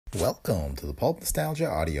Welcome to the Pulp Nostalgia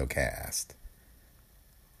Audiocast.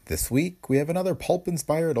 This week, we have another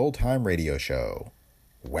pulp-inspired old-time radio show,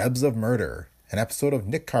 Webs of Murder, an episode of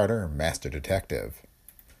Nick Carter, Master Detective.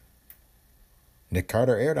 Nick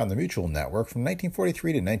Carter aired on the Mutual Network from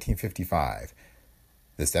 1943 to 1955.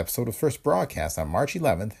 This episode was first broadcast on March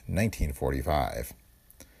 11th, 1945.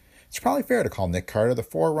 It's probably fair to call Nick Carter the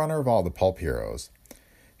forerunner of all the pulp heroes.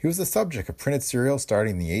 He was the subject of printed serial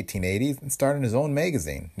starting in the 1880s and started his own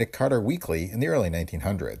magazine, Nick Carter Weekly, in the early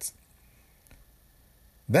 1900s.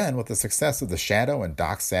 Then, with the success of The Shadow and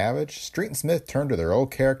Doc Savage, Street and Smith turned to their old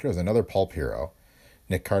character as another pulp hero.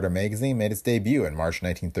 Nick Carter magazine made its debut in March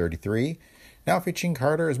 1933, now featuring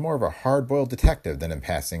Carter as more of a hard-boiled detective than in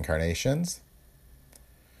past incarnations.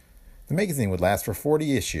 The magazine would last for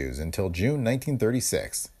 40 issues until June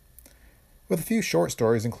 1936, with a few short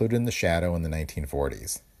stories included in The Shadow in the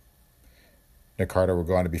 1940s. Nick Carter would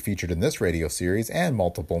go on to be featured in this radio series and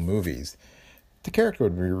multiple movies. The character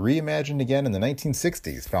would be reimagined again in the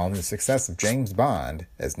 1960s following the success of James Bond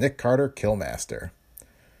as Nick Carter Killmaster.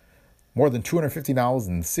 More than 250 novels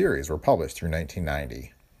in the series were published through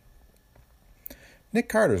 1990. Nick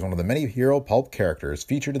Carter is one of the many hero pulp characters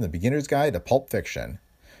featured in the Beginner's Guide to Pulp Fiction,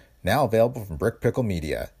 now available from Brick Pickle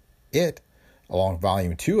Media. It, along with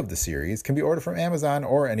Volume 2 of the series, can be ordered from Amazon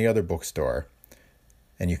or any other bookstore.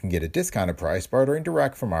 And you can get a discounted price by ordering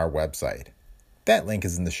direct from our website. That link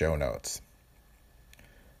is in the show notes.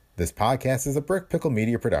 This podcast is a Brick Pickle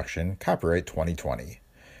Media production, copyright 2020.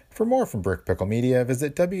 For more from Brick Pickle Media,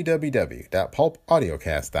 visit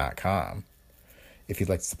www.pulpaudiocast.com. If you'd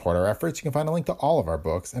like to support our efforts, you can find a link to all of our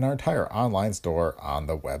books and our entire online store on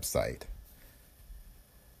the website.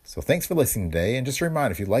 So thanks for listening today, and just a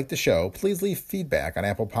reminder, if you like the show, please leave feedback on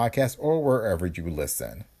Apple Podcasts or wherever you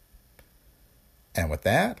listen. And with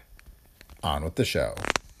that, on with the show.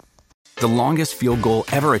 The longest field goal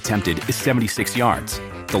ever attempted is 76 yards.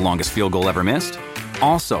 The longest field goal ever missed?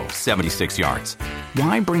 Also 76 yards.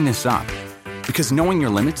 Why bring this up? Because knowing your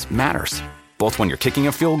limits matters, both when you're kicking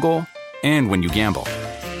a field goal and when you gamble.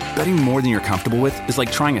 Betting more than you're comfortable with is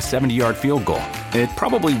like trying a 70-yard field goal. It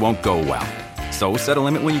probably won't go well. So set a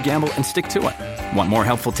limit when you gamble and stick to it. Want more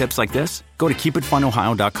helpful tips like this? Go to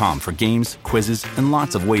keepitfunohio.com for games, quizzes, and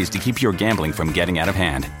lots of ways to keep your gambling from getting out of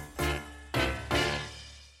hand.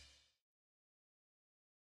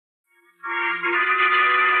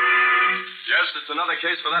 Yes, it's another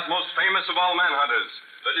case for that most famous of all manhunters.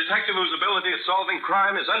 The detective whose ability at solving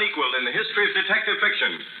crime is unequaled in the history of detective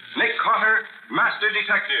fiction. Nick Carter, Master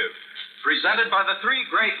Detective. Presented by the three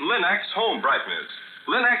great Linx home brighteners.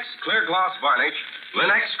 Linx Clear Gloss Varnish,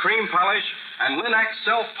 Linx Cream Polish, and Linx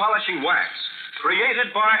Self-Polishing Wax. Created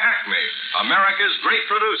by Acme, America's great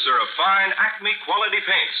producer of fine Acme quality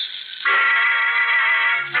paints.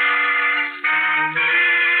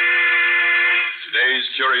 Today's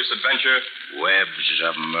curious adventure, Webs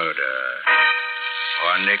of Murder.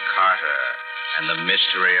 Or Nick Carter and the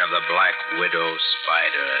mystery of the Black Widow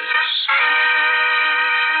spiders.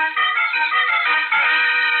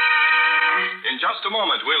 In just a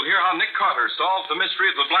moment, we'll hear how Nick Carter solves the mystery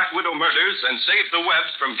of the Black Widow murders and saves the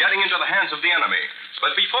Webs from getting into the hands of the enemy.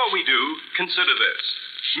 But before we do, consider this.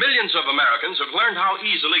 Millions of Americans have learned how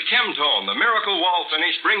easily Chemtone, the miracle wall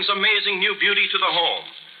finish, brings amazing new beauty to the home.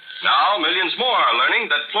 Now, millions more are learning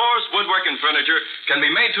that floors, woodwork, and furniture can be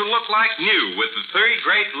made to look like new with the three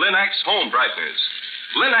great Linx home brighteners.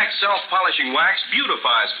 Linx Self-Polishing Wax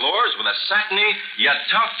beautifies floors with a satiny yet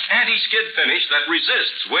tough anti-skid finish that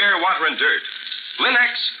resists wear, water, and dirt.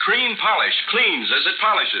 Linx Cream Polish cleans as it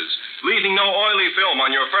polishes, leaving no oily film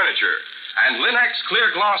on your furniture. And Linx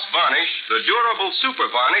Clear Gloss Varnish, the durable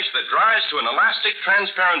super varnish that dries to an elastic,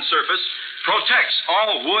 transparent surface, protects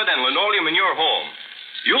all wood and linoleum in your home.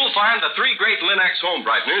 You'll find the three great Linx home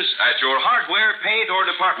brighteners at your hardware, paint, or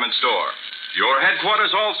department store. Your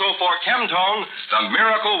headquarters also for Chemtone, the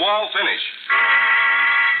miracle wall finish.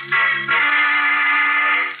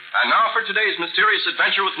 And now for today's mysterious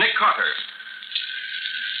adventure with Nick Carter.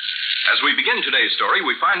 As we begin today's story,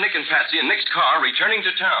 we find Nick and Patsy in Nick's car returning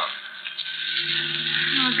to town.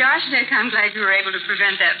 Oh, gosh, Nick, I'm glad you were able to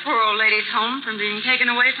prevent that poor old lady's home from being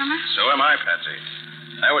taken away from her. So am I, Patsy.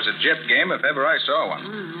 That was a gyp game if ever I saw one.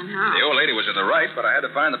 And how? The old lady was in the right, but I had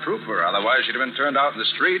to find the proof for her. Otherwise, she'd have been turned out in the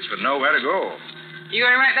streets with nowhere to go. You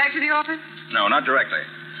going right back to the office? No, not directly.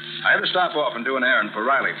 I have to stop off and do an errand for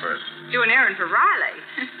Riley first. Do an errand for Riley?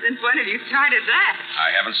 Since when have you started that?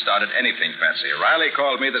 I haven't started anything, Patsy. Riley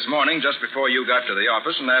called me this morning just before you got to the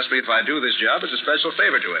office and asked me if I'd do this job as a special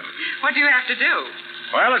favor to him. What do you have to do?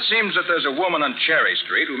 Well, it seems that there's a woman on Cherry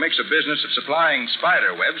Street who makes a business of supplying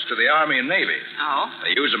spider webs to the Army and Navy. Oh?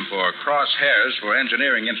 They use them for crosshairs for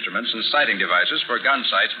engineering instruments and sighting devices for gun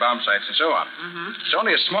sights, bomb sights, and so on. Mm-hmm. It's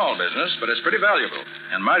only a small business, but it's pretty valuable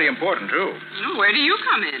and mighty important, too. Well, where do you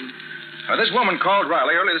come in? Well, this woman called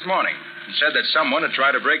Riley early this morning and said that someone had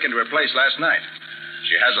tried to break into her place last night.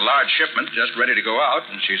 She has a large shipment just ready to go out,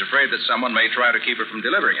 and she's afraid that someone may try to keep her from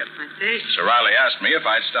delivering it. I see. So Riley asked me if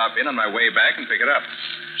I'd stop in on my way back and pick it up.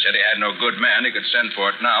 Said he had no good man he could send for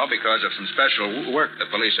it now because of some special work the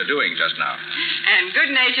police are doing just now. And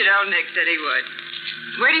good-natured old Nick said he would.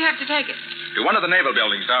 Where do you have to take it? To one of the naval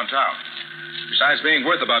buildings downtown. Besides being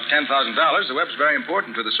worth about $10,000, the web's very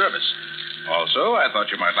important to the service. Also, I thought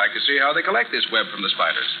you might like to see how they collect this web from the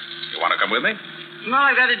spiders. You want to come with me? Well,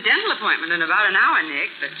 I've got a dental appointment in about an hour,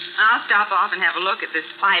 Nick, but I'll stop off and have a look at this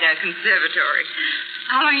spider conservatory.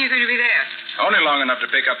 How long are you going to be there? Only long enough to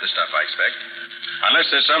pick up the stuff, I expect.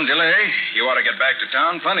 Unless there's some delay, you ought to get back to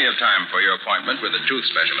town. Plenty of time for your appointment with the tooth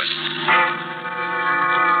specialist.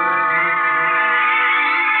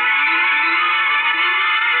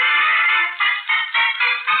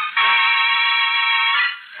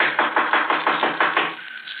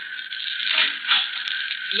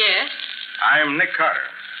 Yes? I'm Nick Carter.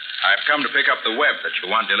 I've come to pick up the web that you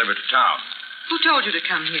want delivered to town. Who told you to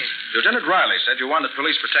come here? Lieutenant Riley said you wanted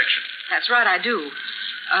police protection. That's right, I do.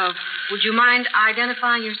 Would you mind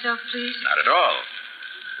identifying yourself, please? Not at all.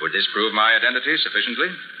 Would this prove my identity sufficiently?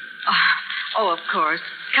 Of course.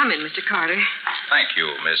 Come in, Mr. Carter. Thank you,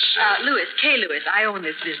 Miss... Lewis, Kay Lewis. I own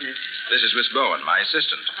this business. This is Miss Bowen, my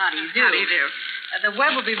assistant. How do you do? How do you do? The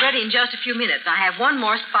web will be ready in just a few minutes. I have one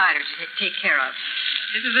more spider to take care of.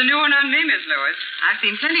 This is a new one on me, Miss Lewis. I've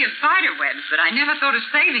seen plenty of spider webs, but I never thought of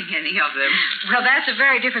saving any of them. Well, that's a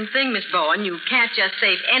very different thing, Miss Bowen. You can't just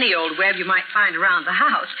save any old web you might find around the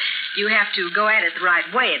house. You have to go at it the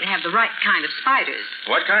right way and have the right kind of spiders.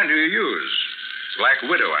 What kind do you use? Black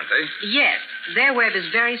Widow, aren't they? Yes. Their web is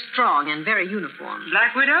very strong and very uniform.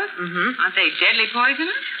 Black widows? Mm-hmm. Aren't they deadly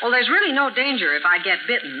poisonous? Well, there's really no danger if I get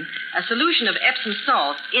bitten. A solution of Epsom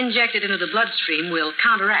salt injected into the bloodstream will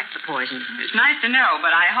counteract the poison. It's nice to know,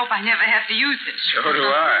 but I hope I never have to use it. So do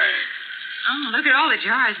I. Oh, look at all the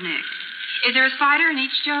jars, Nick. Is there a spider in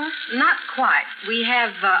each jar? Not quite. We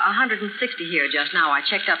have 160 here just now. I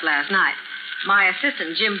checked up last night. My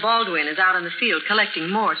assistant, Jim Baldwin, is out in the field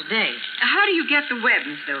collecting more today. How do you get the web,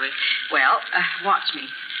 Miss Lewis? Well, watch me.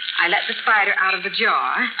 I let the spider out of the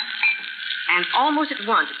jar, and almost at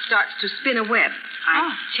once it starts to spin a web.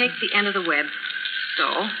 I take the end of the web, so,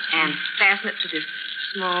 and fasten it to this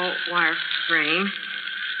small wire frame.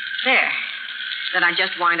 There. Then I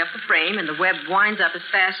just wind up the frame, and the web winds up as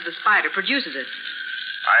fast as the spider produces it.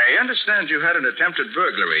 I understand you had an attempted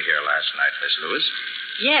burglary here last night, Miss Lewis.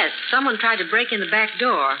 Yes, someone tried to break in the back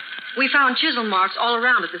door. We found chisel marks all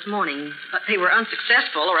around it this morning, but they were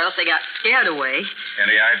unsuccessful, or else they got scared away.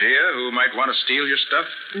 Any idea who might want to steal your stuff?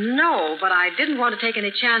 No, but I didn't want to take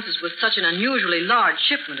any chances with such an unusually large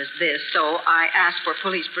shipment as this, so I asked for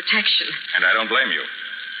police protection. And I don't blame you.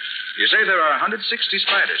 You say there are 160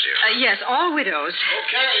 spiders here? Yes, all widows.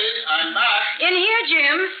 Okay, I'm back. In here,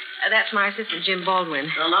 Jim. That's my assistant, Jim Baldwin.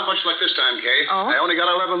 Well, not much luck this time, Kay. Oh? I only got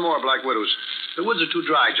 11 more Black Widows. The woods are too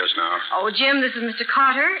dry just now. Oh, Jim, this is Mr.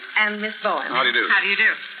 Carter and Miss Bowen. How do you do? How do you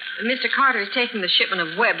do? Mr. Carter is taking the shipment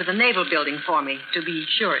of web to the naval building for me to be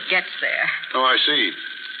sure it gets there. Oh, I see.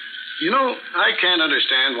 You know, I can't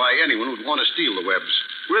understand why anyone would want to steal the webs.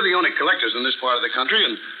 We're the only collectors in this part of the country,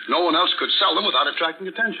 and no one else could sell them without attracting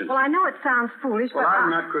attention. Well, I know it sounds foolish, Well, but... I'm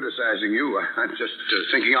not criticizing you. I'm just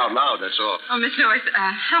thinking out loud, that's all. Oh, Miss Lewis,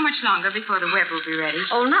 how much longer before the web will be ready?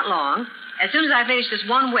 Oh, not long. As soon as I finish this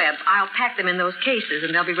one web, I'll pack them in those cases,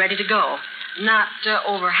 and they'll be ready to go. Not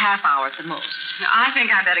over half hour at the most. I think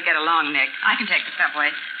I better get along, Nick. I can take the subway.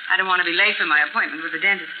 I don't want to be late for my appointment with the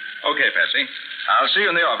dentist. Okay, Patsy. I'll see you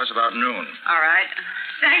in the office about noon. All right.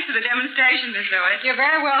 Thanks for the demonstration, Miss Lewis. You're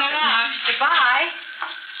very welcome. Goodbye.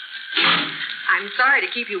 I'm sorry to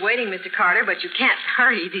keep you waiting, Mr. Carter, but you can't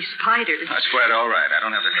hurry these spiders. That's quite all right. I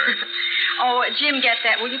don't have to hurry. Oh, Jim, get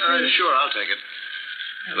that, will you please? Sure, I'll take it.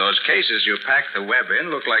 Those cases you pack the web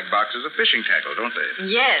in look like boxes of fishing tackle, don't they?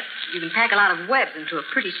 Yes. You can pack a lot of webs into a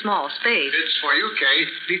pretty small space. It's for you, Kay.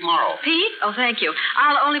 Pete Morrow. Pete? Oh, thank you.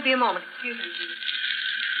 I'll only be a moment. Excuse me, please.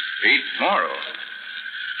 Pete Morrow.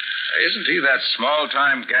 Isn't he that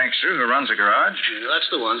small-time gangster who runs a garage? Yeah, that's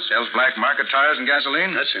the one. Sells black market tires and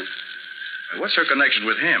gasoline? That's him. What's her connection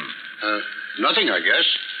with him? Nothing, I guess.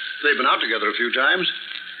 They've been out together a few times.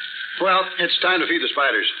 Well, it's time to feed the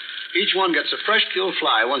spiders. Each one gets a fresh killed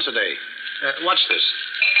fly once a day. Watch this.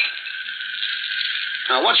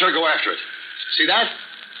 Now, watch her go after it. See that?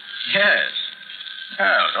 Yes.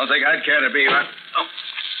 Well, don't think I'd care to be one.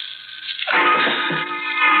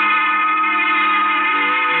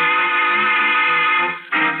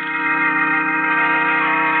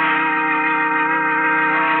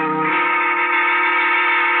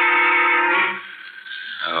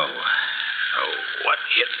 Oh. What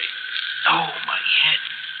hit me? Oh, my head.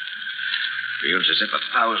 Feels as if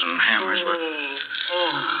 1,000 hammers were...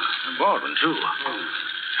 And Baldwin, too.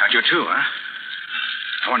 How'd you too, huh?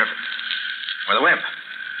 I wonder if... Where the web?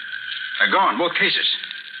 They're gone, both cases.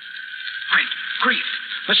 Great grief.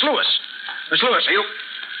 Miss Lewis. Miss Lewis, are you...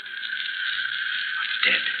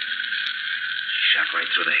 Dead. Shot right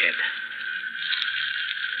through the head.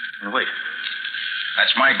 And wait.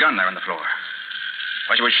 That's my gun there on the floor.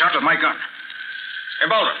 Why, she was shot with my gun. Hey,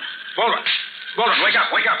 Baldwin. Baldwin. Baldwin, wake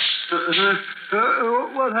up, wake up.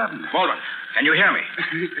 What happened? Baldwin, can you hear me?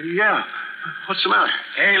 Yeah. What's the matter?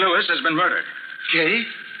 Kay Lewis has been murdered. Kay?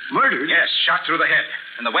 Murdered? Yes, shot through the head.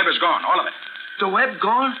 And the web is gone, all of it. The web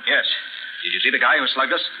gone? Yes. Did you see the guy who slugged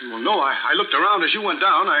us? Well, no. I looked around as you went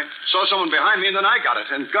down. I saw someone behind me, and then I got it,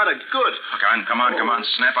 and got it good. Oh, come on.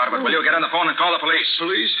 Snap out of it, will you? Get on the phone and call the police.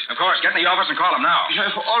 Police? Of course. Get in the office and call them now. Yeah,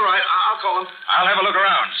 all right. I'll call them. I'll have a look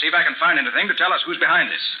around, see if I can find anything to tell us who's behind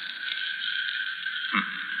this.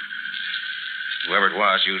 Whoever it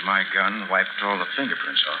was used my gun, wiped all the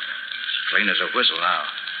fingerprints off. As clean as a whistle now.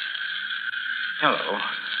 Hello.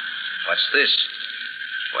 What's this?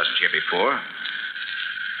 Wasn't here before.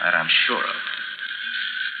 That I'm sure of.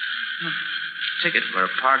 Ticket for a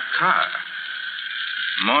parked car.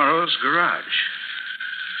 Morrow's garage.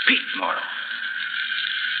 Pete Morrow.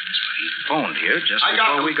 That's what he phoned here just I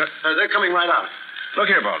got before them. we got... They're coming right out. Look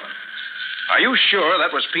here, Baldwin. Are you sure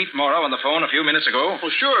that was Pete Morrow on the phone a few minutes ago?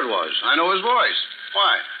 Well, sure it was. I know his voice.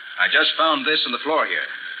 Why? I just found this on the floor here.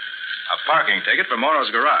 A parking ticket for Morrow's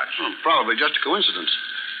garage. Well, probably just a coincidence.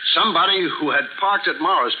 Somebody who had parked at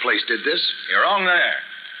Morrow's place did this. You're wrong there.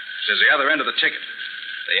 This is the other end of the ticket.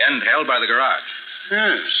 The end held by the garage.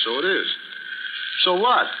 Yes, so it is. So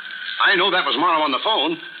what? I know that was Morrow on the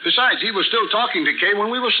phone. Besides, he was still talking to Kay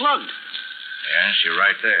when we were slugged. Yes, you're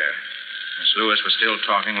right there. Miss Lewis was still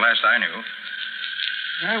talking last I knew.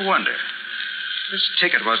 I wonder. This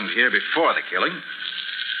ticket wasn't here before the killing.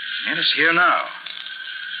 And it's here now.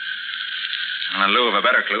 In lieu of a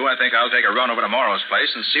better clue, I think I'll take a run over to Morrow's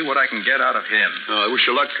place and see what I can get out of him. I wish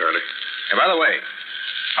you luck, Carly. Hey, by the way,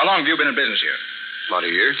 how long have you been in business here? About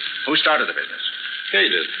a year. Who started the business? Kay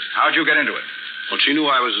did. How'd you get into it? Well, she knew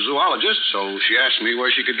I was a zoologist, so she asked me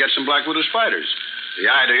where she could get some black widow spiders. The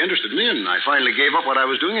idea interested me, and I finally gave up what I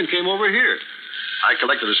was doing and came over here. I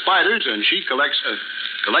collected the spiders, and she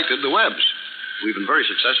collected the webs. We've been very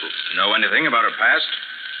successful. Know anything about her past?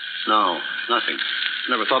 No, nothing.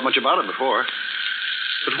 Never thought much about it before.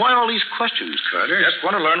 But why all these questions, Carter? Just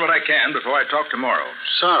want to learn what I can before I talk tomorrow.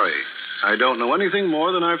 Sorry. I don't know anything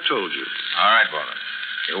more than I've told you. All right, Baldwin.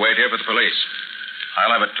 You wait here for the police.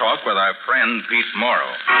 I'll have a talk with our friend Pete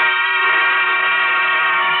Morrow.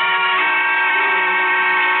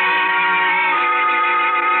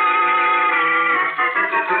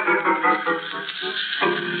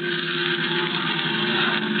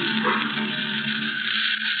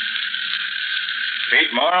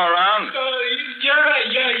 Pete Morrow around?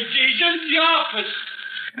 He's in the office.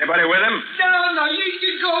 Anybody with him? No, you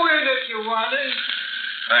can go in if you want it.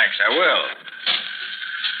 Thanks, I will.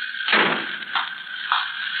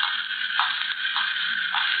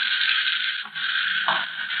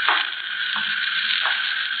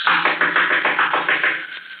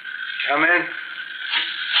 Come in.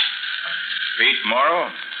 Pete Morrow?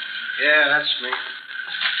 Yeah, that's me.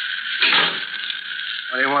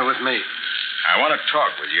 What do you want with me? I want to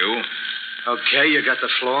talk with you. Okay, you got the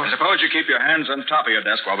floor. Suppose you keep your hands on top of your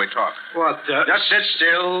desk while we talk. What the... Just sit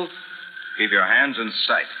still. Keep your hands in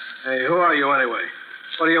sight. Hey, who are you anyway?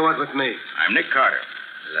 What do you want with me? I'm Nick Carter.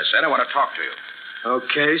 As I said, I want to talk to you.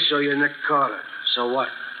 Okay, so you're Nick Carter. So what?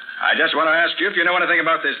 I just want to ask you if you know anything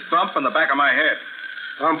about this bump on the back of my head.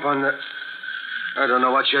 Bump on the... I don't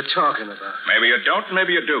know what you're talking about. Maybe you don't,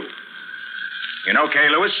 maybe you do. You know Kay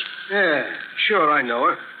Lewis? Yeah, sure, I know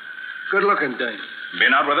her. Good-looking dame.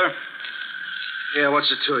 Been out with her? Yeah,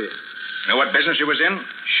 what's it to you? Know what business she was in?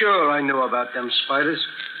 Sure, I knew about them spiders.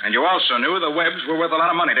 And you also knew the webs were worth a lot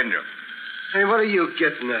of money, didn't you? Hey, what are you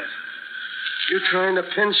getting at? You trying to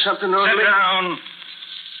pin something on me? Sit down.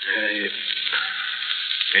 Hey.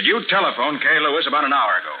 Did you telephone Kay Lewis about an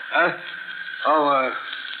hour ago? Huh? Oh,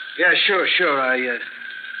 yeah, sure. I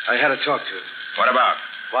had a talk to her. What about?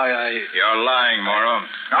 Why, You're lying, Morrow.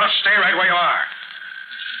 Now stay right where you are.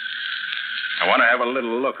 I want to have a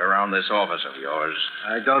little look around this office of yours.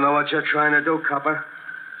 I don't know what you're trying to do, copper.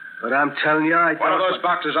 But I'm telling you, I don't... What are those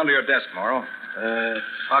boxes under your desk, Morrow?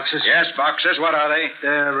 Boxes? Yes, boxes. What are they?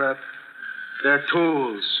 They're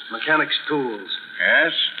tools. Mechanics' tools.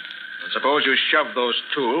 Yes? Well, suppose you shove those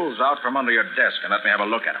tools out from under your desk and let me have a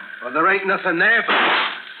look at them. Well, there ain't nothing there.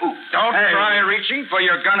 Don't try reaching for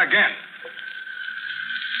your gun again.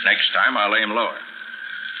 Next time, I'll aim lower.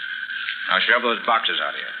 Now shove those boxes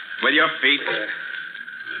out here. With your feet.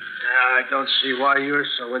 I don't see why you're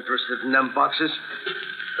so interested in them boxes.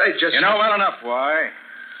 They just... You know well enough why.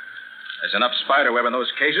 There's enough spider web in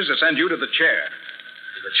those cases to send you to the chair.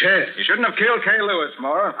 The chair? You shouldn't have killed Kay Lewis,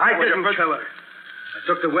 Moore. I didn't kill her. I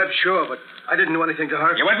took the web, sure, but I didn't do anything to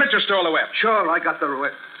her. You admit you stole the web? Sure, I got the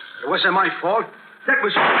web. It wasn't my fault. That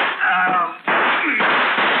was...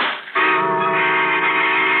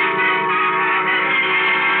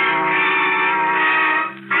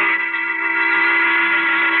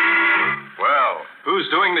 Well, who's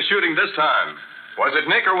doing the shooting this time? Was it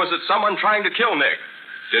Nick or was it someone trying to kill Nick?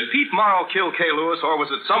 Did Pete Morrow kill Kay Lewis or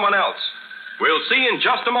was it someone else? We'll see in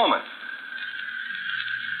just a moment.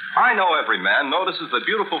 I know every man notices that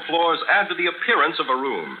beautiful floors add to the appearance of a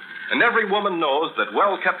room. And every woman knows that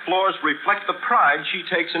well-kept floors reflect the pride she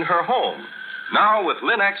takes in her home. Now, with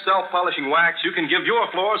Linx self-polishing wax, you can give your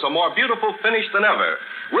floors a more beautiful finish than ever,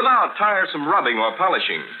 without tiresome rubbing or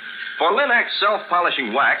polishing. For Linx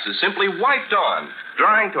self-polishing wax is simply wiped on,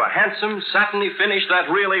 drying to a handsome, satiny finish that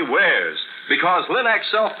really wears. Because Linx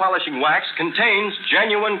self-polishing wax contains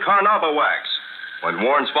genuine carnauba wax. When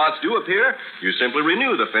worn spots do appear, you simply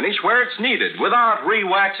renew the finish where it's needed without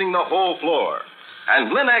re-waxing the whole floor.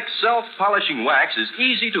 And Linx self-polishing wax is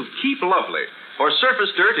easy to keep lovely, for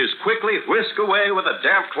surface dirt is quickly whisked away with a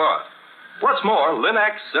damp cloth. What's more,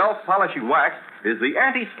 Linx self-polishing wax is the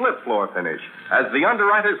anti-slip floor finish, as the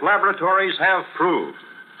underwriters' laboratories have proved.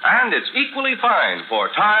 And it's equally fine for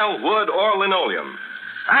tile, wood, or linoleum.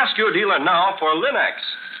 Ask your dealer now for Linx,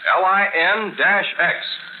 Lin-X,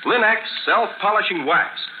 Linx self-polishing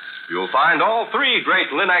wax. You'll find all three great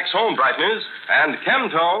Linx home brighteners and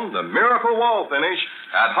Chemtone, the miracle wall finish,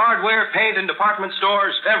 at hardware, paint, and department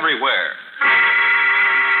stores everywhere.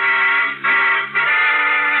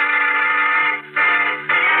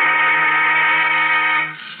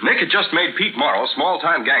 Nick had just made Pete Morrow,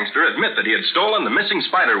 small-time gangster, admit that he had stolen the missing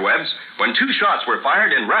spider webs when 2 shots were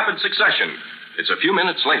fired in rapid succession. It's a few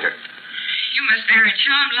minutes later. You must bear a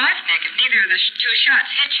charmed life, Nick, if neither of the 2 shots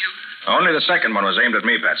hit you. Only the second one was aimed at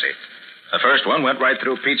me, Patsy. The first one went right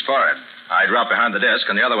through Pete's forehead. I dropped behind the desk,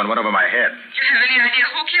 and the other one went over my head. Do you have any idea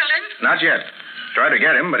who killed him? Not yet. Tried to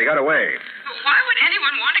get him, but he got away. But why would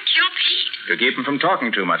anyone want to kill Pete? To keep him from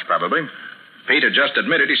talking too much, probably. Pete had just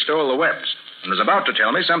admitted he stole the webs and was about to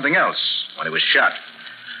tell me something else when he was shot.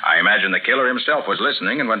 I imagine the killer himself was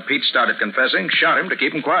listening, and when Pete started confessing, shot him to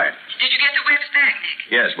keep him quiet. Did you get the webs back, Nick?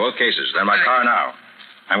 Yes, both cases. They're in my car now.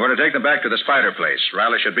 I'm going to take them back to the spider place.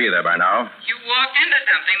 Riley should be there by now. You walked into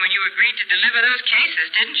something when you agreed to deliver those cases,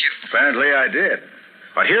 didn't you? Apparently I did.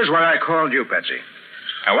 But here's why I called you, Patsy.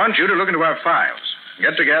 I want you to look into our files.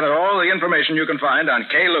 Get together all the information you can find on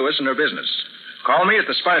Kay Lewis and her business. Call me at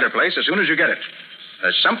the spider place as soon as you get it.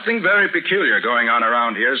 There's something very peculiar going on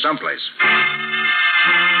around here someplace.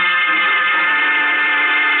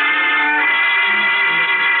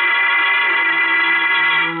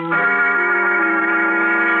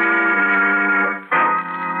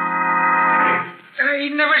 I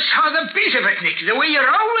never saw the beat of it, Nick. The way you're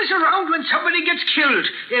always around when somebody gets killed.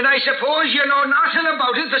 And I suppose you know nothing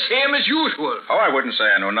about it the same as usual. Oh, I wouldn't say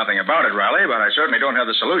I know nothing about it, Riley, but I certainly don't have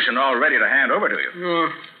the solution all ready to hand over to you.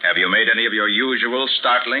 Have you made any of your usual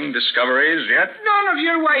startling discoveries yet? None of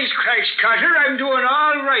your wisecracks, Carter. I'm doing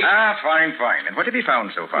all right. Ah, fine. And what have you found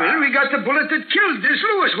so far? Well, we got the bullet that killed this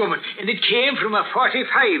Lewis woman, and it came from a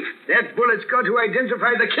 45. That bullet's got to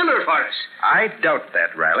identify the killer for us. I doubt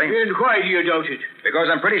that, Riley. And why do you doubt it? Because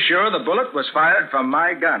I'm pretty sure the bullet was fired from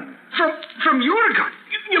my gun. From your gun?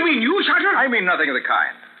 You mean you shot her? I mean nothing of the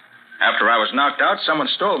kind. After I was knocked out, someone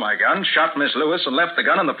stole my gun, shot Miss Lewis, and left the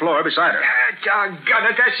gun on the floor beside her. Doggone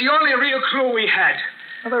it, that's the only real clue we had.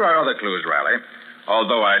 Well, there are other clues, Riley.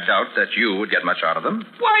 Although I doubt that you would get much out of them.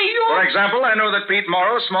 Why, you... For example, I know that Pete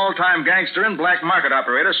Morrow, small-time gangster and black market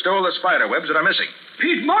operator, stole the spider webs that are missing.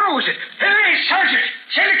 Pete Morrow, is it? Hey, Sergeant!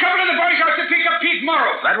 Send a couple of the boys out to pick up Pete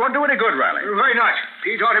Morrow. That won't do any good, Riley. Why not?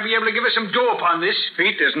 Pete ought to be able to give us some dope on this.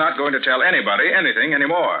 Pete is not going to tell anybody anything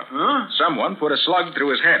anymore. Huh? Someone put a slug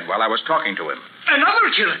through his head while I was talking to him. Another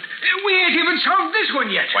killing? We ain't even solved this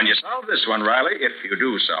one yet. When you solve this one, Riley, if you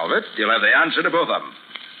do solve it, you'll have the answer to both of them.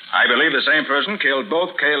 I believe the same person killed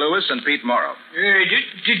both Kay Lewis and Pete Morrow.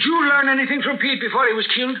 Did you learn anything from Pete before he was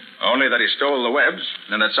killed? Only that he stole the webs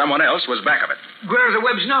and that someone else was back of it. Where are the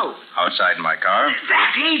webs now? Outside in my car.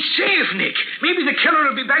 That ain't safe, Nick. Maybe the killer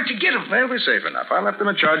will be back to get them. They'll be safe enough. I left them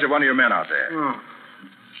in charge of one of your men out there. Oh.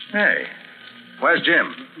 Hey, where's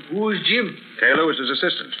Jim? Who's Jim? Kay Lewis's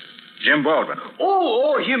assistant. Jim Baldwin.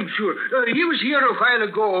 Oh, him, sure. He was here a while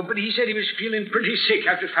ago, but he said he was feeling pretty sick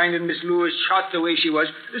after finding Miss Lewis shot the way she was.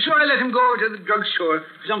 So I let him go to the drugstore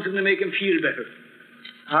for something to make him feel better.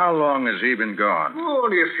 How long has he been gone? Oh,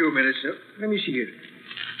 only a few minutes, sir. Let me see here.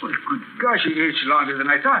 Well, good gosh, it's longer than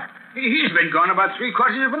I thought. He's been gone about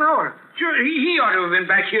 3/4 of an hour. Sure, he ought to have been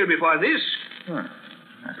back here before this.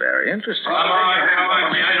 Very interesting.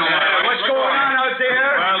 What's going on out there?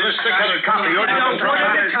 Well, this thick-headed copy. One at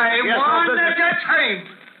a time. One at a time.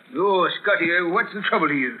 Oh, Scotty, what's the trouble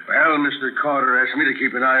here? Well, Mr. Carter asked me to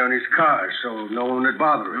keep an eye on his car so no one would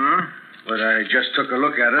bother him. But I just took a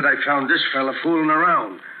look at it. I found this fella fooling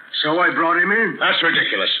around. So I brought him in. That's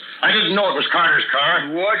ridiculous. I didn't know it was Carter's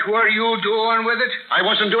car. What were you doing with it? I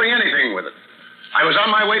wasn't doing anything with it. I was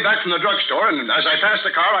on my way back from the drugstore, and as I passed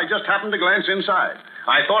the car, I just happened to glance inside.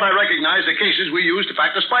 I thought I recognized the cases we used to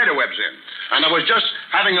pack the spider webs in. And I was just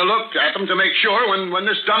having a look at them to make sure when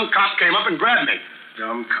this dumb cop came up and grabbed me.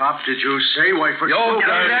 Dumb cop, did you say? Why, for Yo,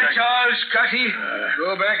 that's all, Scotty.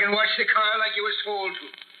 Go back and watch the car like you was told to.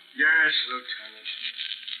 Yes, Lieutenant.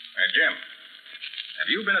 Hey, Jim. Have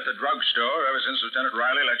you been at the drugstore ever since Lieutenant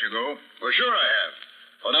Riley let you go? Well, sure I have.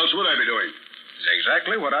 What else would I be doing? It's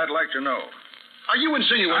exactly what I'd like to know. Are you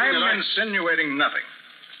insinuating I'm insinuating nothing.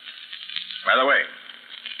 By the way,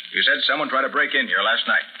 you said someone tried to break in here last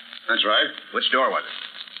night. That's right. Which door was it?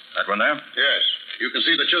 That one there? Yes. You can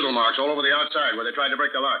see the chisel marks all over the outside where they tried to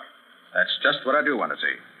break the lock. That's just what I do want to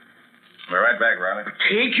see. We're right back, Riley.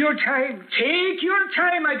 Take your time. Take your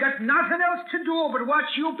time. I got nothing else to do but watch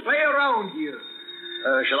you play around here.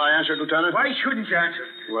 Shall I answer, Lieutenant? Why shouldn't you answer?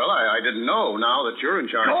 Well, I didn't know now that you're in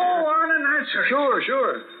charge. Go on and answer.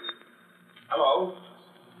 Sure. Hello?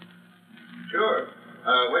 Sure.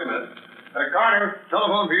 Wait a minute. Carter,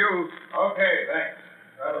 telephone for you. Okay, thanks.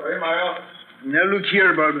 That'll be my office. Now, look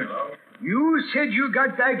here, Baldwin. You said you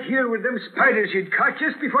got back here with them spiders you'd caught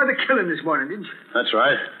just before the killing this morning, didn't you? That's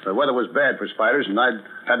right. The weather was bad for spiders, and I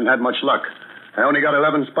hadn't had much luck. I only got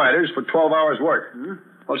 11 spiders for 12 hours' work.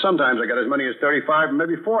 Well, sometimes I got as many as 35 and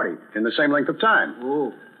maybe 40 in the same length of time.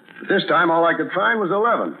 Oh. But this time, all I could find was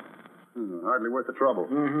 11. Hardly worth the trouble.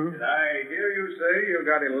 Did I hear you say you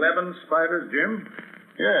got 11 spiders, Jim?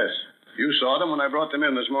 Yes. You saw them when I brought them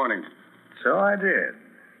in this morning. So I did.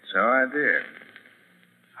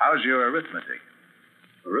 How's your arithmetic?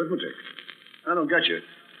 Arithmetic? I don't get you.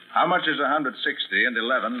 How much is 160 and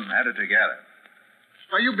 11 added together?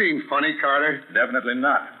 Are you being funny, Carter? Definitely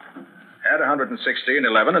not. Add 160 and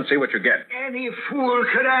 11 and see what you get. Any fool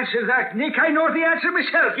could answer that, Nick. I know the answer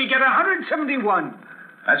myself. You get 171.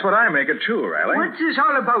 That's what I make it, too, Riley. What's this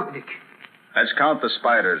all about, Nick? Let's count the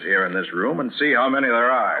spiders here in this room and see how many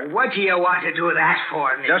there are. What do you want to do that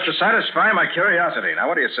for, Nick? Just to satisfy my curiosity.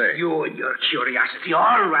 Now, what do you say? You and your curiosity.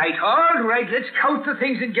 All right. Let's count the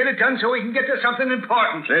things and get it done so we can get to something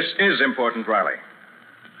important. This is important, Riley.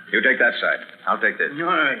 You take that side. I'll take this. All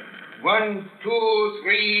right. 1, 2,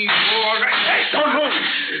 3, 4. Hey, don't move.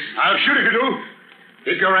 I'll shoot if you do.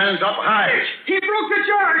 Keep your hands up high. He broke the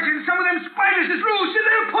jars, and some of them spiders is loose, and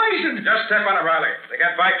they're poisoned. Just step on it, Riley. They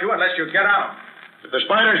can't bite you unless you get on them. If the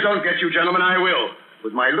spiders don't get you, gentlemen, I will.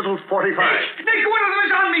 With my little 45. Nick, one of them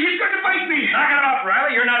is on me. He's going to bite me. Knock it off,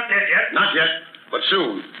 Riley. You're not dead yet. Not yet, but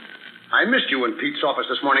soon. I missed you in Pete's office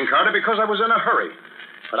this morning, Carter, because I was in a hurry.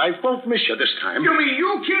 But I won't miss you this time. You mean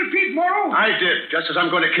you killed Pete Morrow? I did, just as I'm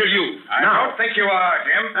going to kill you. I don't think you are,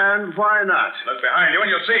 Jim. And why not? Look behind you and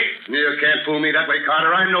you'll see. You can't fool me that way,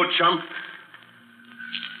 Carter. I'm no chump.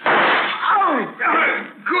 Oh,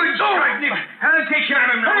 good strike, Nick. I'll take care of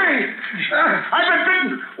him now. Hey! I've been bitten.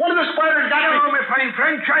 One of the spiders got me. Oh, my fine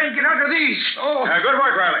friend, try and get out of these. Oh. Good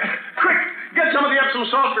work, Riley. Quick, get some of the Epsom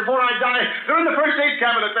salts before I die. They're in the first aid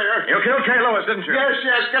cabinet there. You killed Kay Lewis, didn't you?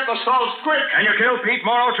 Yes, get the salts quick. And you killed Pete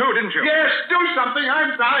Morrow, too, didn't you? Yes, do something.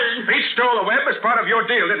 I'm dying. Pete stole the web as part of your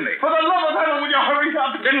deal, didn't he? For the love of heaven, will you hurry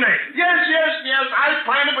up? Didn't he? Yes. I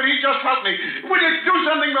planned it, but he just helped me. Will you do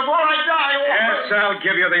something before I die? Oh, Yes, I'll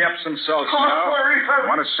give you the Epsom salts now. hurry. I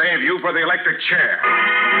want to save you for the electric chair.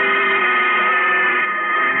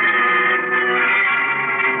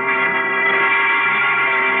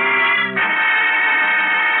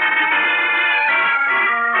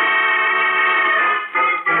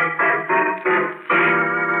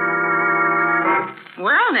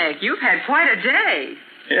 Well, Nick, you've had quite a day.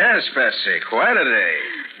 Yes, Betsy, quite a day.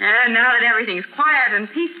 And now that everything's quiet and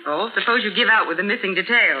peaceful, suppose you give out with the missing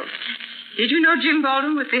details. Did you know Jim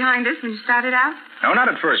Baldwin was behind this when you started out? No, not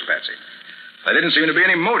at first, Patsy. There didn't seem to be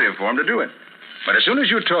any motive for him to do it. But as soon as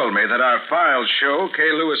you told me that our files show Kay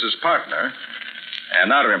Lewis's partner and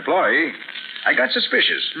not her employee, I got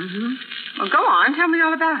suspicious. Mm-hmm. Well, go on. Tell me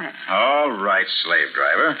all about it. All right, slave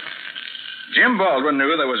driver. Jim Baldwin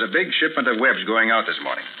knew there was a big shipment of webs going out this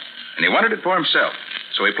morning, and he wanted it for himself.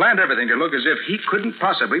 So he planned everything to look as if he couldn't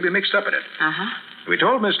possibly be mixed up in it. Uh-huh. We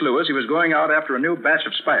told Miss Lewis he was going out after a new batch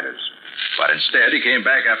of spiders. But instead, he came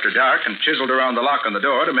back after dark and chiseled around the lock on the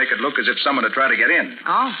door to make it look as if someone had tried to get in.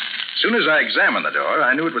 Oh. As soon as I examined the door,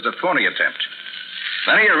 I knew it was a phony attempt.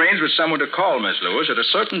 Then he arranged with someone to call Miss Lewis at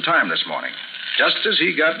a certain time this morning, just as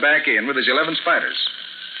he got back in with his 11 spiders.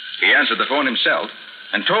 He answered the phone himself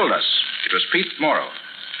and told us it was Pete Morrow.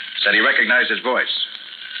 Said he recognized his voice.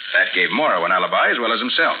 That gave Morrow an alibi as well as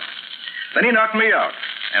himself. Then he knocked me out,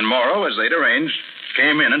 and Morrow, as they'd arranged,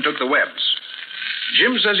 came in and took the webs.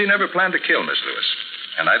 Jim says he never planned to kill Miss Lewis,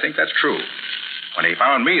 and I think that's true. When he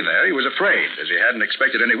found me there, he was afraid, as he hadn't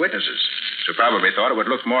expected any witnesses, so probably thought it would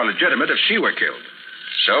look more legitimate if she were killed.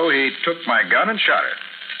 So he took my gun and shot her,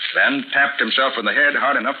 then tapped himself on the head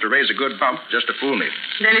hard enough to raise a good bump just to fool me.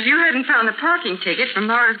 Then if you hadn't found the parking ticket from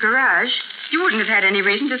Morrow's garage, you wouldn't have had any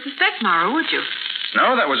reason to suspect Morrow, would you?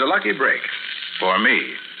 No, that was a lucky break. For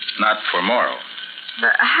me, not for Morrow.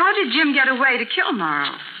 But how did Jim get away to kill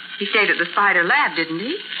Morrow? He stayed at the Spider Lab, didn't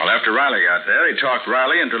he? Well, after Riley got there, he talked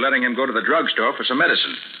Riley into letting him go to the drugstore for some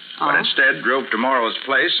medicine. Oh. But instead drove to Morrow's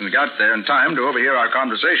place and got there in time to overhear our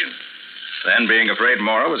conversation. Then, being afraid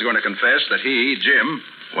Morrow was going to confess that he, Jim,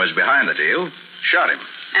 was behind the deal, shot him.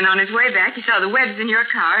 And on his way back, he saw the webs in your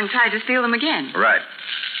car and tried to steal them again. Right.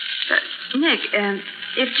 Nick,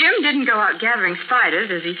 if Jim didn't go out gathering spiders,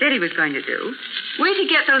 as he said he was going to do, where'd he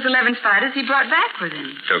get those 11 spiders he brought back with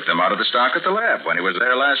him? Took them out of the stock at the lab when he was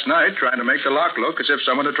there last night trying to make the lock look as if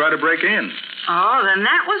someone had tried to break in. Oh, then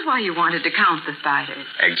that was why you wanted to count the spiders.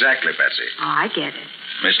 Exactly, Patsy. Oh, I get it.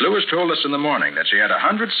 Miss Lewis told us in the morning that she had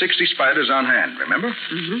 160 spiders on hand, remember?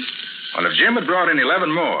 Mm-hmm. Well, if Jim had brought in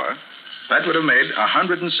 11 more, that would have made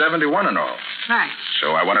 171 in all. Right.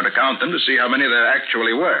 So I wanted to count them to see how many there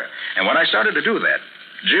actually were. And when I started to do that,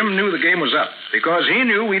 Jim knew the game was up because he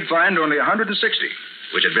knew we'd find only 160,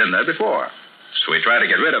 which had been there before. So he tried to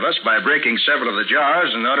get rid of us by breaking several of the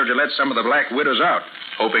jars in order to let some of the Black Widows out,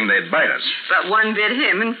 hoping they'd bite us. But one bit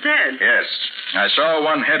him instead. Yes. I saw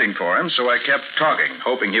one heading for him, so I kept talking,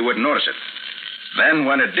 hoping he wouldn't notice it. Then,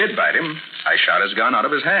 when it did bite him, I shot his gun out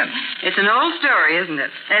of his hand. It's an old story, isn't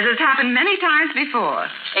it? As has happened many times before.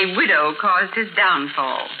 A widow caused his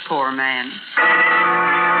downfall. Poor man.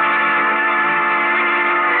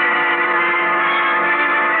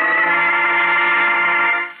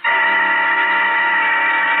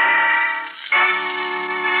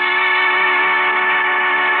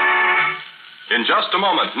 In just a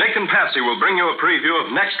moment, Nick and Patsy will bring you a preview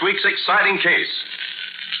of next week's exciting case.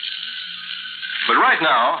 But right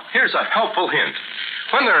now, here's a helpful hint.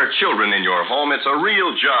 When there are children in your home, it's a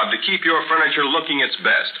real job to keep your furniture looking its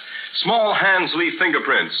best. Small hands leave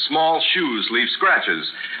fingerprints, small shoes leave scratches,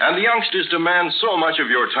 and the youngsters demand so much of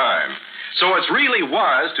your time. So it's really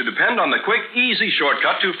wise to depend on the quick, easy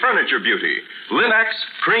shortcut to furniture beauty, Linex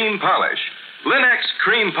Cream Polish. Linex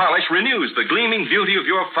Cream Polish renews the gleaming beauty of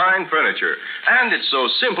your fine furniture. And it's so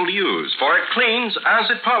simple to use, for it cleans as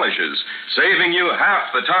it polishes, saving you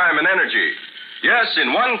half the time and energy. Yes,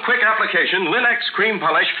 in one quick application, Linex Cream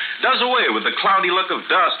Polish does away with the cloudy look of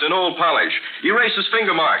dust and old polish, erases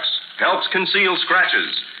finger marks, helps conceal scratches.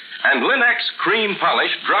 And Linex Cream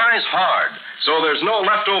Polish dries hard, so there's no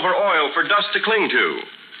leftover oil for dust to cling to.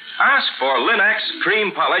 Ask for Linex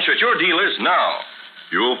Cream Polish at your dealers now.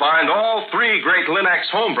 You'll find all three great Linex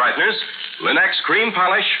home brighteners, Linex Cream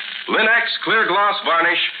Polish, Linex Clear Gloss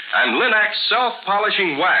Varnish, and Linex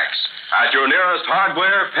Self-Polishing Wax at your nearest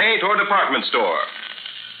hardware, paint, or department store.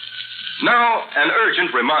 Now, an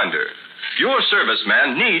urgent reminder. Your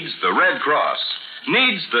serviceman needs the Red Cross,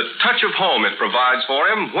 needs the touch of home it provides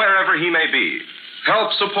for him wherever he may be.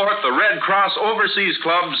 Help support the Red Cross overseas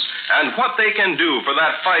clubs and what they can do for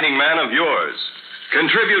that fighting man of yours.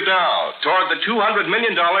 Contribute now toward the $200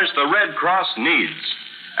 million the Red Cross needs.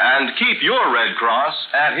 And keep your Red Cross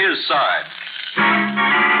at his side.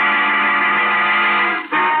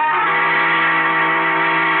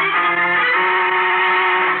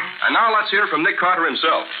 And now let's hear from Nick Carter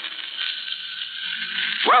himself.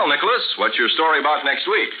 Well, Nicholas, what's your story about next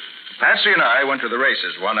week? Patsy and I went to the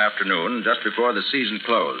races one afternoon just before the season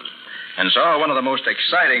closed and saw one of the most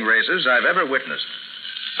exciting races I've ever witnessed.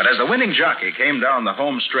 But as the winning jockey came down the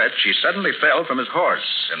home stretch, he suddenly fell from his horse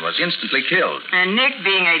and was instantly killed. And Nick,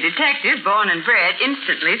 being a detective, born and bred,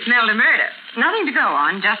 instantly smelled a murder. Nothing to go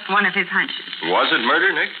on, just one of his hunches. Was it murder,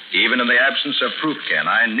 Nick? Even in the absence of proof, Ken,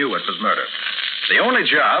 I knew it was murder. The only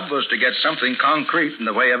job was to get something concrete in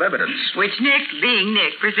the way of evidence. Which Nick, being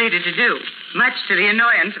Nick, proceeded to do, much to the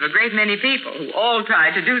annoyance of a great many people who all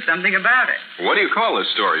tried to do something about it. What do you call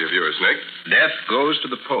this story of yours, Nick? Death Goes to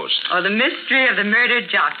the Post. Or the mystery of the murdered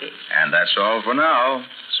jockey. And that's all for now.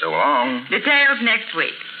 So long. Details next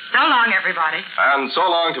week. So long, everybody. And so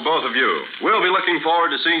long to both of you. We'll be looking forward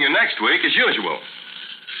to seeing you next week as usual.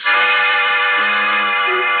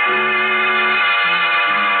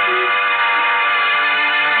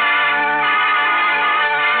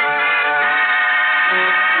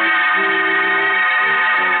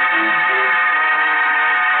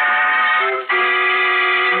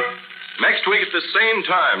 Next week at the same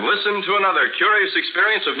time, listen to another curious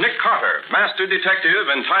experience of Nick Carter, master detective,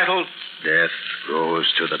 entitled Death Goes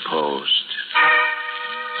to the Post.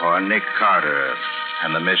 Or Nick Carter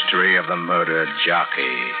and the mystery of the murdered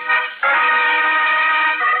jockey.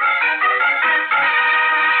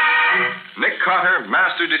 Nick Carter,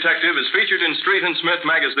 master detective, is featured in Street and Smith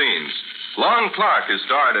magazines. Lon Clark is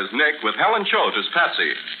starred as Nick with Helen Choate as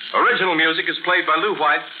Patsy. Original music is played by Lou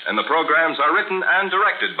White, and the programs are written and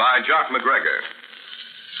directed by Jock McGregor.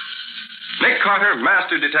 Nick Carter,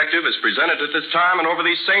 Master Detective, is presented at this time and over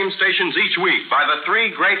these same stations each week by the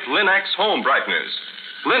three great Lin-X home brighteners.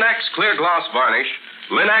 Lin-X Clear Gloss Varnish,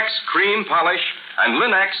 Lin-X Cream Polish, and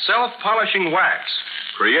Lin-X Self-Polishing Wax.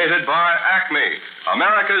 Created by Acme,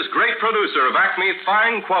 America's great producer of Acme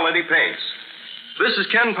fine quality paints. This is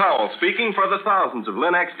Ken Powell speaking for the thousands of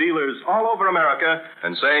Lin-X dealers all over America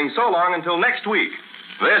and saying so long until next week.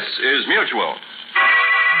 This is Mutual.